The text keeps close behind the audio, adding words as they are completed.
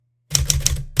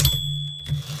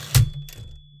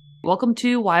Welcome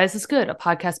to Why Is This Good? A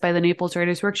podcast by the Naples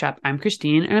Writers Workshop. I'm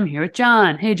Christine, and I'm here with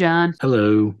John. Hey, John.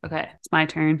 Hello. Okay, it's my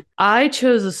turn. I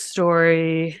chose a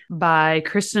story by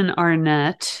Kristen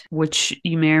Arnett, which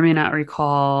you may or may not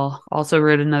recall. Also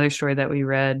wrote another story that we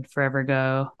read forever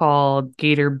ago called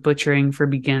Gator Butchering for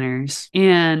Beginners.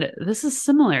 And this is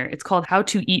similar. It's called How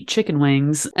to Eat Chicken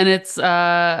Wings. And it's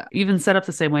even set up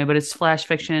the same way, but it's flash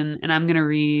fiction. And I'm going to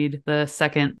read the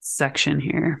second section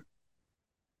here.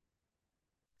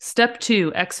 Step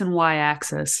 2, X and Y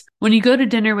axis. When you go to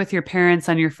dinner with your parents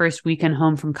on your first weekend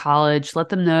home from college, let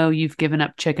them know you've given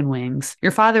up chicken wings.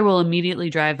 Your father will immediately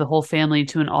drive the whole family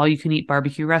to an all-you-can-eat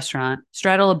barbecue restaurant.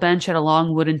 Straddle a bench at a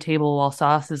long wooden table while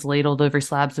sauce is ladled over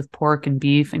slabs of pork and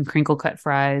beef and crinkle-cut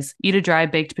fries. Eat a dry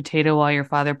baked potato while your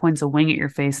father points a wing at your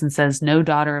face and says, "No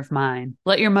daughter of mine."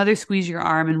 Let your mother squeeze your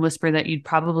arm and whisper that you'd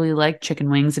probably like chicken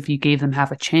wings if you gave them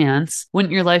half a chance.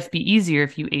 Wouldn't your life be easier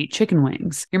if you ate chicken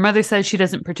wings? Your mother says she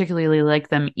doesn't particularly like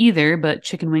them either, but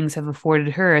chicken wings have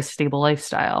afforded her a stable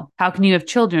lifestyle. How can you have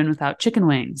children without chicken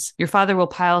wings? Your father will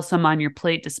pile some on your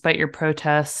plate despite your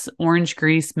protests, orange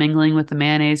grease mingling with the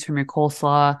mayonnaise from your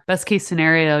coleslaw. Best case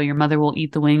scenario, your mother will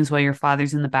eat the wings while your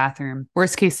father's in the bathroom.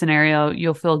 Worst case scenario,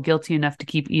 you'll feel guilty enough to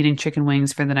keep eating chicken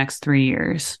wings for the next 3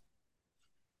 years.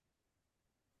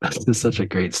 This is such a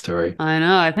great story. I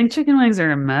know. I think chicken wings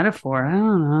are a metaphor. I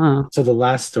don't know. So the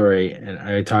last story, and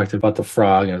I talked about the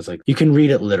frog, and I was like, you can read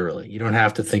it literally. You don't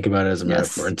have to think about it as a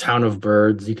metaphor. Yes. In Town of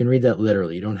Birds, you can read that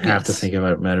literally. You don't have to Yes. think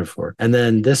about it metaphor. And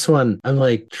then this one, I'm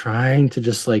like trying to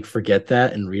just like forget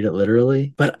that and read it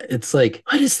literally. But it's like,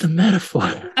 what is the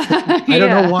metaphor? I don't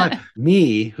know Yeah. why.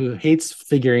 Me, who hates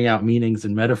figuring out meanings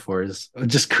and metaphors,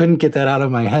 just couldn't get that out of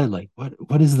my head. Like,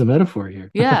 what is the metaphor here?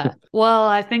 Yeah. Well,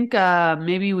 I think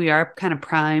maybe we are kind of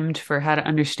primed for how to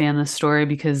understand this story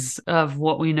because of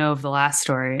what we know of the last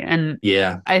story. And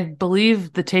Yeah. I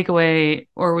believe the takeaway,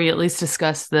 or we at least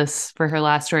discussed this for her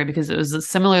last story because it was a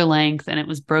similar length and it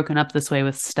was broken up this way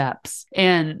with steps.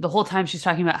 And the whole time she's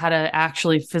talking about how to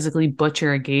actually physically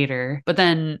butcher a gator. But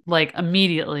then, like,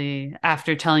 immediately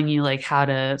after telling you, like, how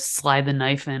to slide the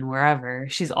knife in wherever,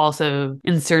 she's also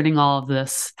inserting all of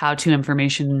this how to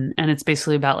information. And it's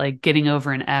basically about, like, getting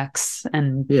over an ex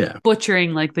and Yeah.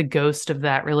 butchering, like, the ghost of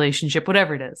that relationship,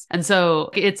 whatever it is. And so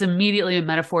it's immediately a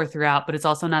metaphor throughout, but it's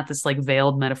also not this like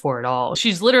veiled metaphor at all.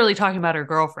 She's literally talking about her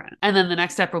girlfriend. And then the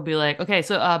next step will be like, okay,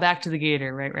 so back to the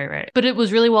gator. Right. But it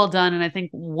was really well done. And I think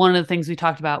one of the things we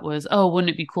talked about was, oh, wouldn't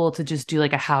it be cool to just do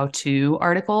like a how-to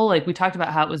article? Like we talked about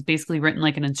how it was basically written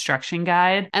like an instruction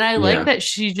guide. And I like Yeah. that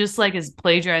she just like is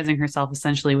plagiarizing herself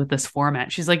essentially with this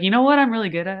format. She's like, you know what I'm really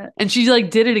good at? And she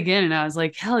like did it again. And I was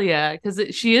like, hell yeah, because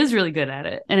she is really good at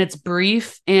it. And it's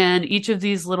brief. And each of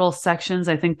these little sections,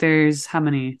 I think there's how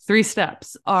many? 3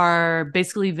 steps are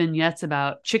basically vignettes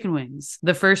about chicken wings.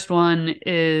 The first one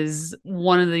is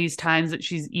one of these times that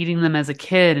she's eating them as a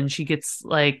kid and she gets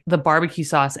like the barbecue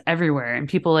sauce everywhere. And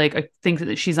people like think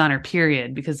that she's on her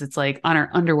period because it's like on her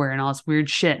underwear and all this weird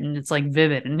shit. And it's like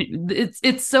vivid. And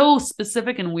it's so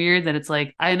specific and weird that it's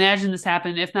like, I imagine this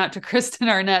happened, if not to Kristen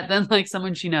Arnett, then like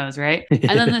someone she knows, right? And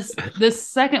then this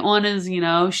second one is, you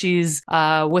know, she's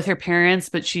with her parents,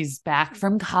 but she's back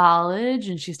from college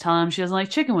and she's telling them she doesn't like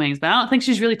chicken wings. But I don't think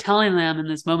she's really telling them in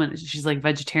this moment that she's like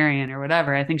vegetarian or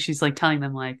whatever. I think she's like telling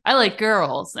them like, I like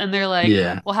girls. And they're like,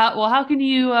 Yeah. how can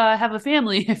you have a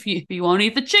family if you won't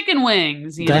eat the chicken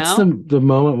wings, you That's know? the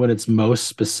moment when it's most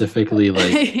specifically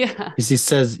like, Yeah. because he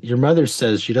says, your mother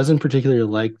says she doesn't particularly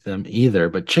like them either,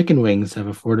 but chicken wings have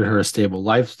afforded her a stable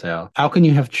lifestyle. How can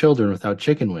you have children without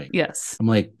chicken wings? Yes. I'm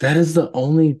like, that is the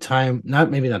only time,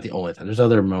 not maybe not the only time, there's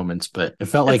other moments, but it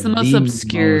felt It's like the most the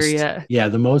obscure, most, yeah. yeah,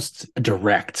 the most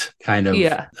direct kind of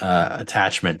Yeah.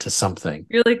 attachment to something.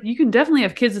 You're like, you can definitely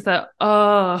have kids with that.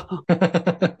 Oh.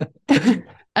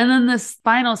 And then this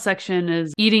final section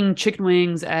is eating chicken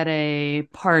wings at a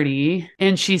party.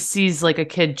 And she sees like a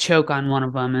kid choke on one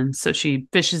of them. And so she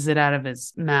fishes it out of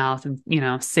his mouth and, you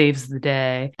know, saves the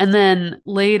day. And then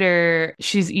later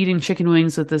she's eating chicken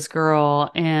wings with this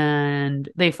girl and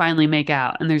they finally make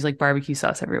out. And there's like barbecue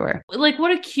sauce everywhere. Like,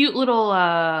 what a cute little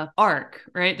arc,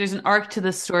 right? There's an arc to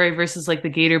this story versus like the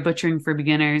gator butchering for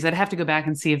beginners. I'd have to go back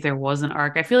and see if there was an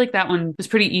arc. I feel like that one was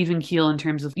pretty even keel in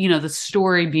terms of, you know, the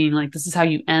story being like, this is how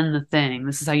you you end the thing.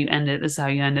 This is how you end it. This is how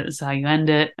you end it. This is how you end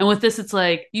it. And with this, it's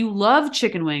like you love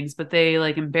chicken wings, but they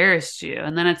like embarrassed you.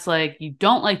 And then it's like you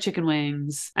don't like chicken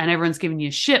wings and everyone's giving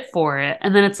you shit for it.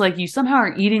 And then it's like you somehow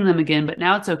are eating them again, but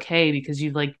now it's okay because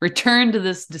you've like returned to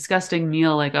this disgusting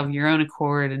meal like of your own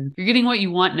accord and you're getting what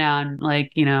you want now and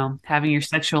like, you know, having your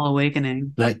sexual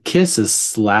awakening. That kiss is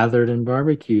slathered in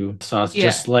barbecue sauce,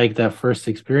 just like that first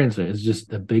experience. It's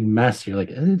just a big mess. You're like,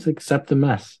 it's accept the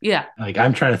mess. Yeah. Like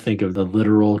I'm trying to think of the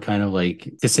literal kind of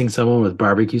like kissing someone with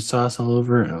barbecue sauce all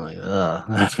over. And I'm like,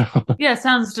 ugh. Yeah, it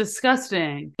sounds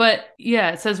disgusting. But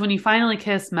yeah, it says when you finally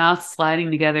kiss, mouth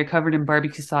sliding together, covered in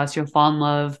barbecue sauce, you'll fall in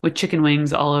love with chicken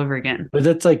wings all over again. But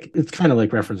that's like, it's kind of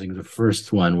like referencing the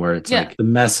first one where it's like the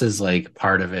mess is like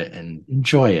part of it and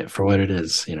enjoy it for what it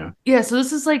is, you know? Yeah, so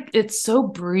this is like, it's so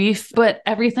brief, but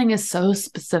everything is so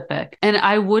specific. And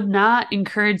I would not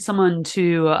encourage someone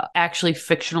to actually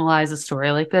fictionalize a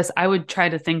story like this. I would try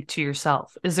to think to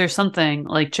yourself, is there something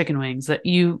like chicken wings that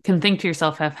you can think to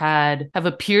yourself have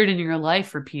appeared in your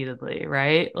life repeatedly,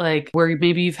 right? Like where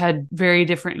maybe you've had very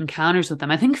different encounters with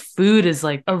them. I think food is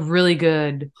like a really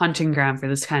good hunting ground for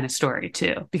this kind of story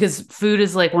too, because food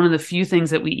is like one of the few things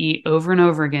that we eat over and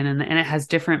over again, and it has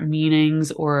different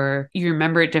meanings, or you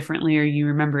remember it differently, or you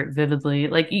remember it vividly.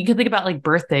 Like you can think about like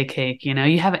birthday cake, you know,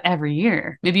 you have it every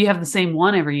year. Maybe you have the same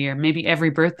one every year. Maybe every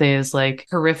birthday is like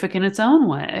horrific in its own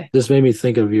way. This made me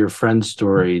think of your friend's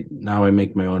story, Now I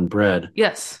Make My Own Bread.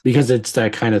 Yes. Because it's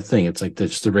that kind of thing. It's like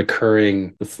just the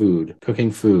recurring, the food,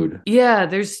 cooking food. Yeah,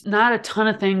 there's not a ton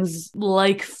of things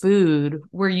like food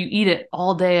where you eat it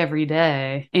all day, every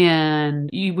day. And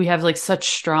we have like such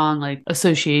strong like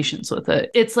associations with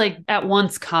it. It's like at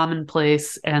once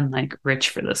commonplace and like rich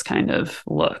for this kind of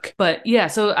look. But yeah,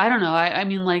 so I don't know. I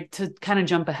mean, like to kind of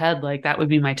jump ahead, like that would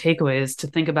be my takeaway, is to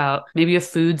think about maybe a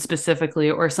food specifically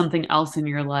or something else in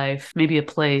your life, maybe a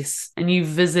place, and you've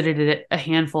visited it a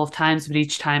handful of times, but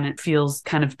each time it feels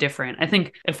kind of different. I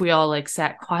think if we all like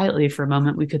sat quietly for a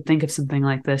moment, we could think of something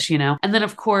like this, you know? And then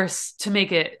of course, to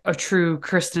make it a true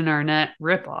Kristen Arnett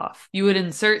ripoff, you would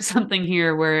insert something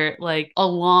here where like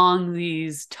along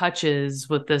these touches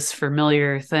with this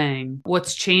familiar thing,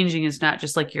 what's changing is not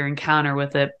just like your encounter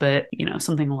with it, but you know,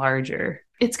 something larger.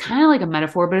 It's kind of like a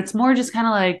metaphor, but it's more just kind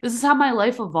of like, this is how my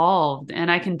life evolved.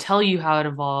 And I can tell you how it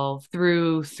evolved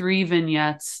through 3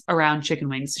 vignettes around chicken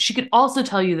wings. She could also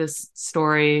tell you this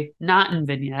story not in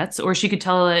vignettes, or she could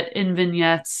tell it in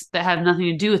vignettes that have nothing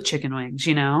to do with chicken wings,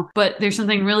 you know? But there's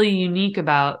something really unique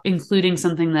about including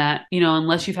something that, you know,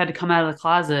 unless you've had to come out of the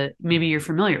closet, maybe you're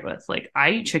familiar with. Like,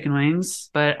 I eat chicken wings,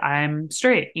 but I'm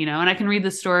straight, you know? And I can read the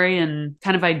story and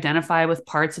kind of identify with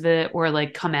parts of it, or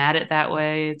like come at it that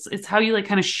way. It's how you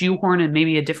like kind of shoehorn in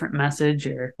maybe a different message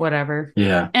or whatever.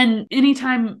 Yeah. And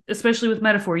anytime, especially with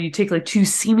metaphor, you take like 2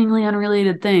 seemingly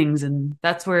unrelated things, and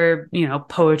that's where, you know,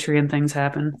 poetry and things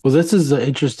happen. Well, this is the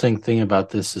interesting thing about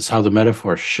this, is how the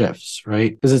metaphor shifts,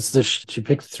 right? Because it's she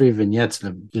picked 3 vignettes,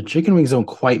 and the chicken wings don't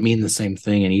quite mean the same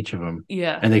thing in each of them.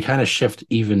 Yeah. And they kind of shift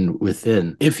even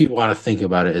within, if you want to think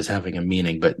about it as having a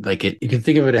meaning. But like you can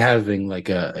think of it having like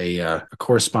a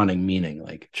corresponding meaning,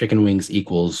 like chicken wings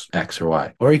equals X or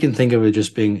Y. Or you can think of it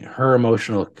just being her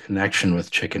emotional connection with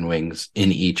chicken wings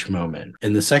in each moment.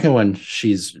 In the second one,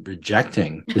 she's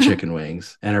rejecting the chicken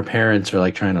wings, and her parents are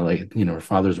like trying to, like, you know, her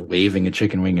father's waving a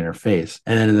chicken wing in her face.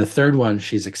 And then in the third one,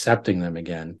 she's accepting them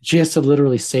again. She has to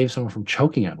literally save someone from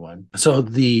choking on one. So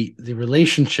the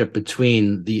relationship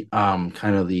between the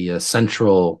kind of the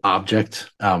central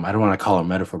object, I don't want to call it a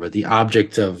metaphor, but the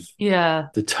object of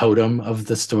the totem of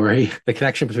the story, the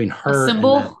connection between her and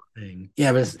that thing.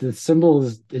 Yeah, but the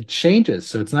symbol it changes,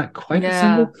 so it's not quite a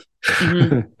symbol.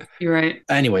 Mm-hmm. You're right.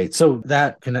 Anyway, so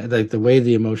that like the way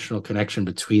the emotional connection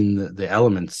between the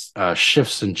elements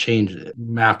shifts and changes,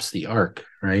 maps the arc,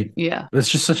 right? Yeah. It's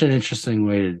just such an interesting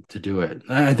way to do it.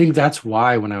 I think that's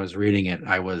why when I was reading it,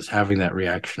 I was having that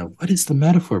reaction of, what is the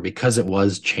metaphor? Because it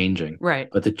was changing. Right.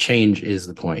 But the change is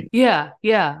the point. Yeah.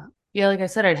 Yeah. Yeah, like I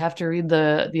said, I'd have to read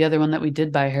the other one that we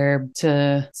did by her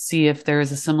to see if there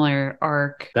was a similar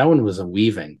arc. That one was a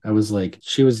weaving. I was like,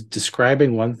 she was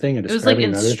describing one thing and describing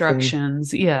another thing. It was like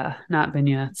instructions, yeah, not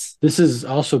vignettes. This is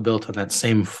also built on that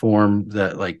same form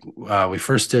that like we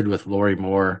first did with Lori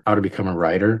Moore, How to Become a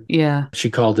Writer. Yeah. She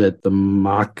called it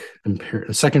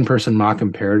the second person mock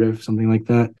imperative, something like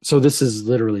that. So this is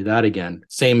literally that again.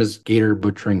 Same as gator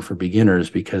butchering for beginners,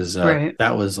 because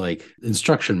that was like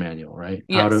instruction manual, right?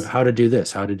 Yes. How how to do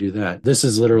this, how to do that. This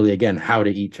is literally, again, how to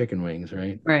eat chicken wings,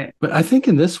 right? Right. But I think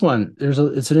in this one,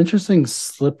 it's an interesting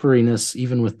slipperiness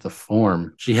even with the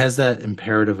form. She has that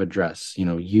imperative address,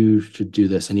 you should do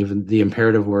this. And even the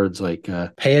imperative words like,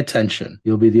 pay attention.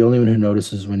 You'll be the only one who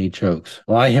notices when he chokes.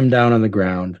 Lie him down on the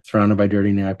ground, surrounded by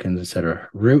dirty napkins, etc.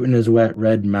 Root in his wet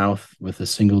red mouth with a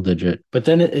single digit. But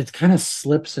then it kind of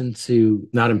slips into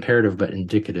not imperative, but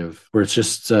indicative, where it's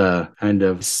just kind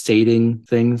of stating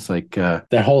things like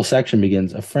that whole section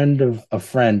begins, a friend of a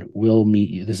friend will meet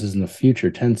you. This is in the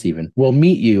future tense even. Will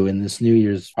meet you in this New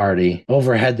Year's party.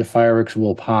 Overhead, the fireworks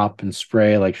will pop and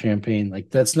spray like champagne. Like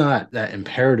that's not that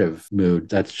imperative mood.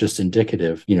 That's just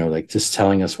indicative, like just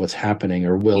telling us what's happening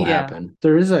or will happen.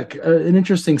 There is an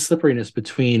interesting slipperiness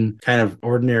between kind of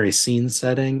ordinary scene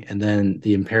setting and then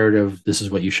the imperative, this is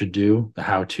what you should do, the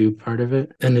how-to part of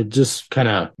it. And it just kind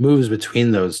of moves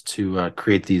between those to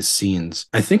create these scenes.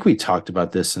 I think we talked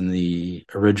about this in the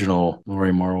original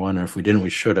Lori Moore one, or if we didn't, we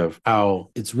should have, how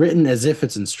it's written as if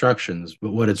it's instructions,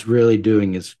 but what it's really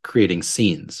doing is creating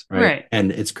scenes, right?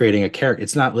 And it's creating a character.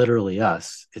 It's not literally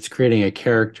us. It's creating a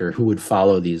character who would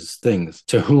follow these things,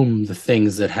 to whom the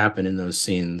things that happen in those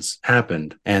scenes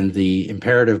happened. And the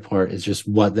imperative part is just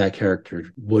what that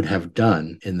character would have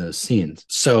done in those scenes.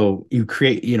 So you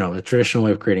create, the traditional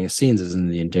way of creating scenes is in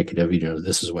the indicative,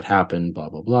 this is what happened, blah,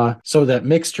 blah, blah. So that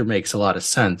mixture makes a lot of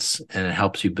sense and it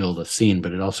helps you build a scene,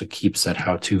 but it also keeps that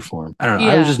how-to form. I don't know.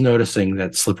 I was just noticing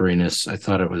that slipperiness. I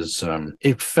thought it was,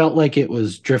 it felt like it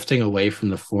was drifting away from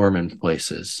the form in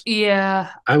places. Yeah.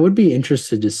 I would be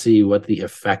interested to see what the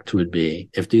effect would be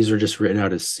if these are just written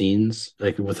out as scenes,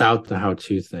 like without the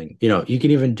how-to thing. You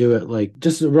can even do it like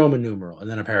just a Roman numeral and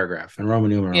then a paragraph and Roman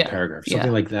numeral and paragraph,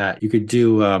 something like that. You could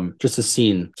do just a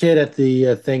scene. Kid at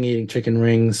the thing eating chicken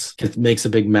wings. It makes a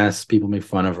big mess. People make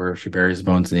fun of her. She buries the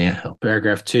bones in the anthill.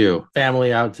 Paragraph 2,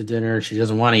 family out to dinner. She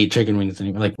doesn't want to eat chicken wings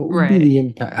anymore. Like, what would be the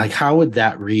impact? Like, how would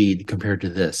that read compared to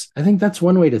this? I think that's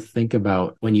one way to think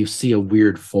about when you see a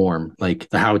weird form, like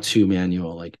the how-to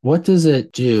manual. Like, what does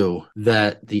it do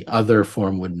that the other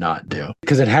form would not do?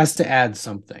 Because it has to add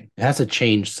something. It has to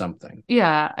change something.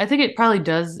 Yeah, I think it probably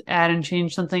does add and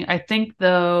change something. I think,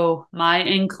 though, my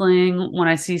inkling when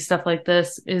I see stuff like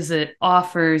this is it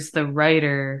offers the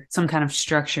writer some kind of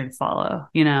structure to follow,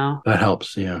 That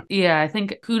helps, yeah. Yeah, I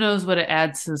think who knows what it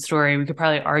adds to the story. We could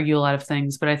probably argue a lot of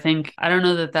things, but I don't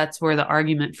know that that's where the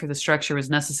argument for the structure was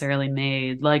necessarily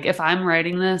made. Like, if I'm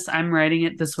writing this, I'm writing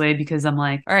it this way because I'm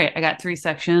like, all right, I got 3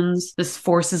 sections. This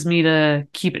forces me to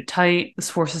keep it tight. This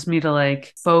forces me to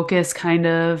like focus kind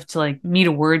of, to like meet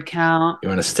a word count. You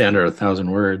want to stand at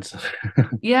 1,000 words.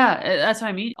 Yeah, that's what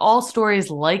I mean. All stories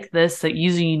like this that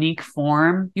use a unique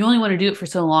form, you only want to do it for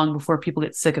so long before people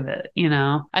get sick of it,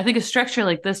 I think a structure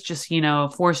like this just,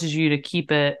 forces you to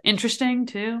keep it interesting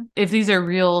too. If these are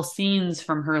real scenes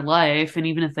from her life, and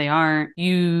even if they aren't,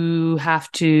 you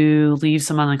have to leave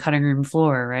some on the cutting room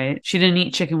floor, right? She didn't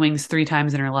eat chicken wings 3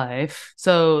 times in her life.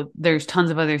 So there's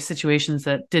tons of other situations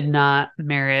that did not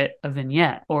merit a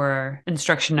vignette or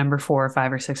instruction number 4 or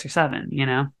 5 or 6 or 7,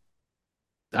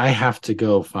 I have to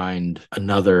go find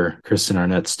another Kristen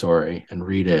Arnett story and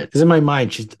read it. Because in my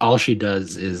mind, all she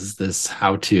does is this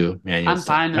how-to manual. I'm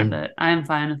fine with it. I am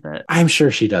fine with it. I'm sure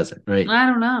she doesn't, right? I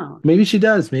don't know. Maybe she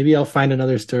does. Maybe I'll find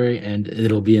another story and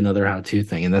it'll be another how-to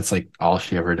thing. And that's like all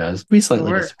she ever does. It'll be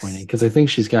slightly disappointing because I think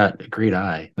she's got a great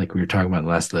eye. Like we were talking about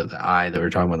the eye that we were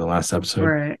talking about in the last episode.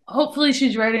 Right. Hopefully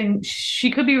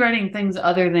she could be writing things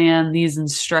other than these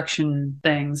instruction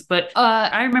things. But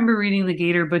I remember reading The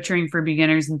Gator Butchering for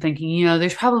Beginners and thinking,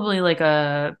 there's probably like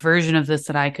a version of this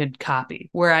that I could copy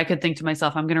where I could think to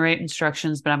myself, I'm going to write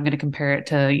instructions, but I'm going to compare it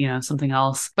to, something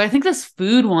else. But I think this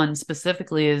food one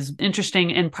specifically is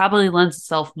interesting and probably lends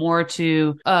itself more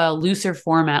to a looser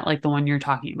format like the one you're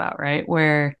talking about, right?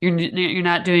 Where you're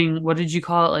not doing, what did you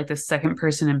call it? Like the second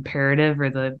person imperative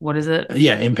or what is it?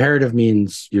 Yeah. Imperative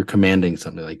means you're commanding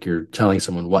something, like you're telling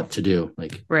someone what to do.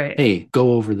 Like, hey,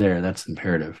 go over there. That's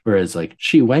imperative. Whereas like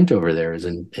she went over there is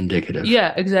indicative.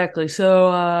 Yeah, exactly.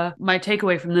 So my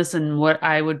takeaway from this and what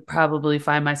I would probably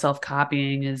find myself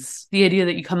copying is the idea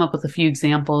that you come up with a few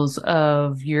examples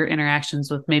of your interactions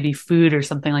with maybe food or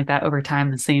something like that over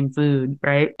time, the same food,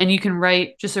 right? And you can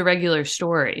write just a regular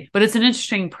story, but it's an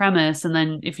interesting premise. And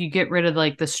then if you get rid of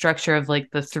like the structure of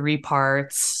like the 3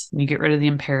 parts, and you get rid of the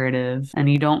imperative and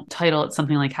you don't title it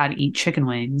something like how to eat chicken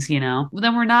wings,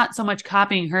 then we're not so much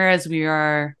copying her as we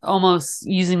are almost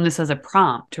using this as a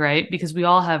prompt, right? Because we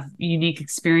all have unique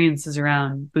experiences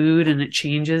around food, and it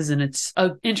changes, and it's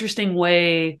an interesting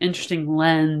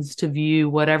lens to view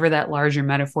whatever that larger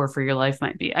metaphor for your life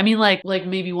might be. I mean, like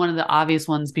maybe one of the obvious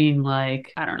ones being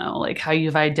like, I don't know, like how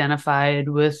you've identified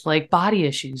with like body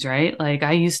issues, right? Like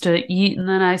I used to eat and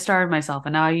then I starved myself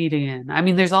and now I eat again. I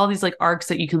mean, there's all these like arcs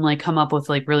that you can like come up with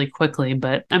like really quickly,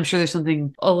 but I'm sure there's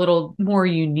something a little more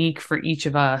unique for each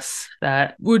of us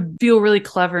that would feel really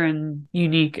clever and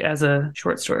unique as a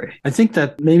short story. I think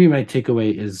that maybe my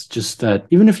takeaway is just that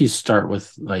even if you start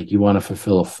with like you want to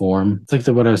fulfill a form, it's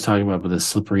like what I was talking about with the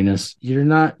slipperiness, you're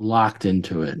not locked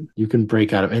into it. You can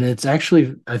break out of it. And it's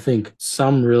actually, I think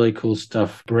some really cool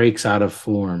stuff breaks out of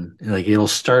form. Like it'll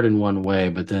start in one way,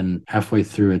 but then halfway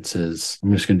through it says,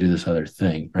 I'm just going to do this other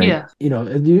thing, right? Yeah. You know,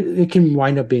 it can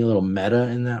wind up being a little meta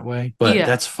in that way, but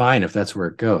that's fine if that's where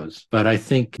it goes. But I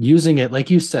think using it, like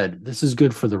you said, this is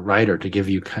good for the writer to give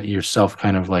you yourself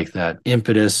kind of like that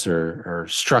impetus or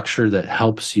structure that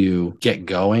helps you get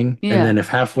going. Yeah. And then if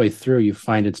halfway through you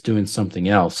find it's doing something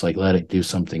else, like let it do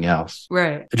something else.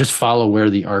 Right. Just follow where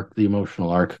the emotional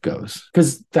arc goes.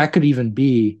 Because that could even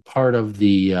be part of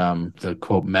the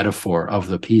quote metaphor of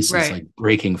the piece. Right. It's like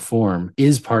breaking form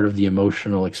is part of the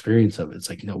emotional experience of it. It's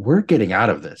like, no, we're getting out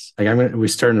of this. Like we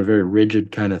start in a very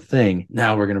rigid kind of thing.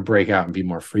 Now we're going to break out and be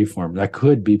more freeform. That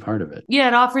could be part of it. Yeah,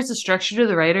 it offers a structure to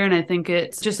the writer, and I think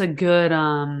it's just a good,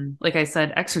 like I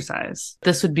said, exercise.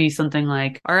 This would be something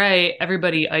like, all right,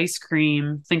 everybody, ice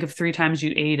cream. Think of 3 times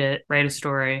you ate it. Write a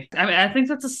story. I mean, I think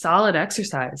that's a solid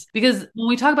exercise, because when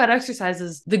we talk about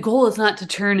exercises, the goal is not to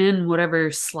turn in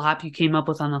whatever slop you came up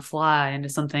with on the fly into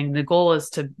something. The goal is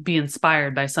to be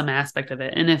inspired by some aspect of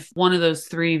it. And if one of those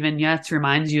 3 vignettes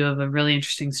reminds you of a really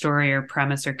interesting story or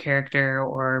premise or character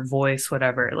or voice,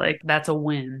 whatever, like that's a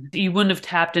win. You wouldn't have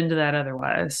tapped into that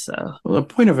otherwise. So, well, the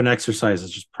point of an exercise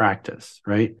is just practice,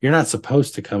 right? You're not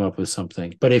supposed to come up with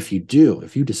something, but if you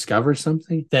discover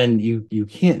something, then you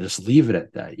can't just leave it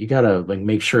at that. You gotta like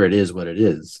make sure it is what it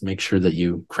is. Make sure that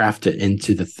you craft it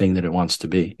into the thing that it wants to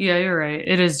be. Yeah, you're right.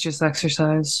 It is just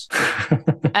exercise.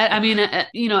 I mean, at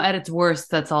its worst,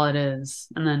 that's all it is.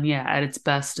 And then, yeah, at its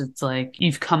best, it's like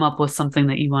you've come up with something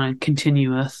that you want to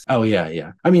continue with. Oh,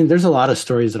 yeah. I mean, there's a lot of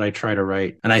stories that I try to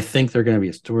write, and I think they're going to be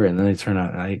a story, and then they turn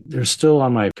out, they're still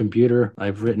on my computer.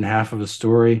 I've written half of a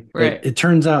story. Right. It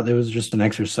turns out it was just an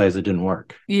exercise that didn't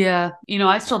work. Yeah.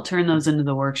 I still turn those into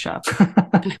the workshop.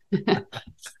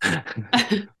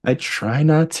 I try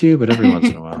not to, but every once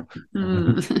in a while.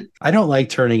 I don't like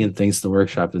turning in things to the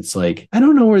workshop. It's like, I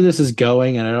don't know where this is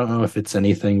going, and I don't know if it's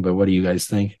anything, but what do you guys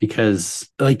think? Because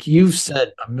like you've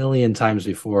said a million times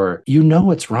before, you know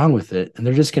what's wrong with it, and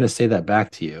they're just going to say that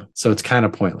back to you. So it's kind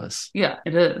of pointless. Yeah,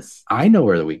 it is. I know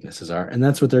where the weaknesses are, and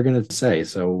that's what they're going to say.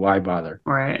 So why bother?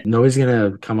 Right. Nobody's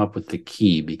going to come up with the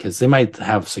key, because they might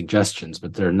have suggestions,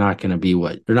 but they're not going to be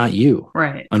they're not you.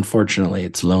 Right. Unfortunately,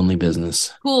 it's lonely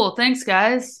business. Cool. Thanks,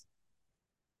 guys.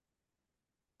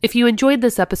 If you enjoyed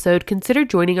this episode, consider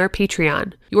joining our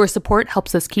Patreon. Your support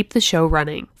helps us keep the show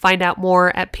running. Find out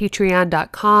more at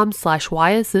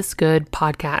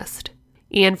patreon.com/whyisthisgoodpodcast.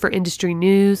 And for industry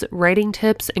news, writing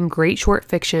tips, and great short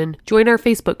fiction, join our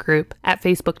Facebook group at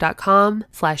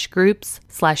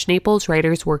facebook.com/groups/Naples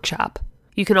Writers Workshop.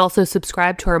 You can also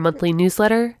subscribe to our monthly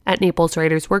newsletter at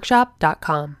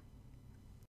napleswritersworkshop.com.